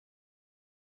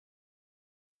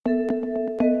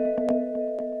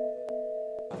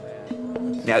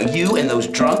Now, you and those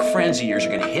drunk friends of yours are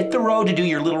gonna hit the road to do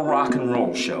your little rock and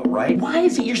roll show, right? Why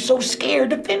is it you're so scared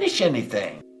to finish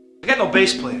anything? I got no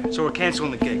bass player, so we're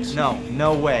canceling the gigs.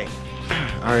 No way.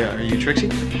 Are you Trixie?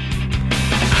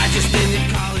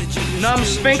 Numb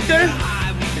sphincter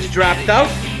is dropped out.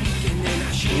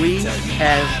 We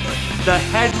have the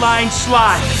headline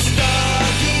slot.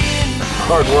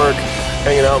 Hard work,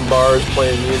 hanging out in bars,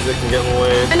 playing music, and getting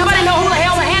laid. And nobody know who the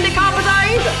hell the handicappers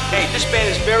are either. Hey, this band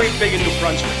is very big in New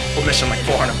Brunswick. We're missing like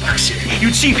 $400 here.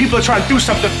 You'd see people are trying to do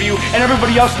something for you, and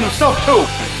everybody else and themselves too.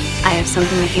 I have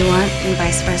something that you want, and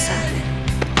vice versa.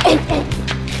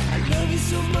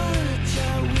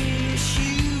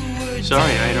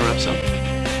 Sorry, I interrupt something.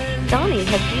 Donnie,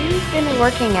 have you been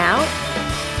working out?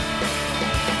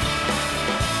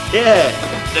 Yeah,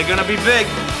 they're gonna be big.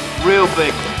 Real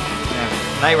big.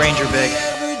 Yeah. Night Ranger big.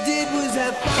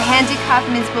 The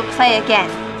Handicappers will play again,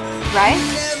 right?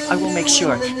 I will make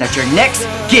sure that your next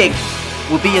gig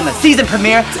will be in the season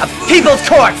premiere of People's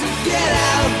Court.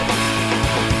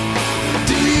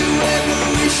 Do you ever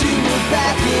wish you were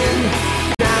back in?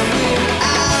 Now we're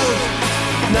out,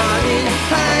 not in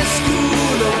high school.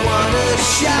 I wanna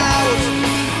shout,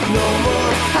 no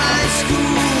more high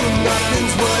school.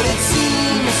 Nothing's what it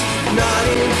seems. Not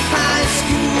in high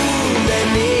school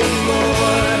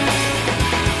anymore.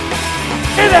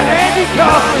 In the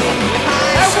Handicappers,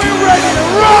 and we're ready to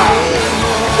rock!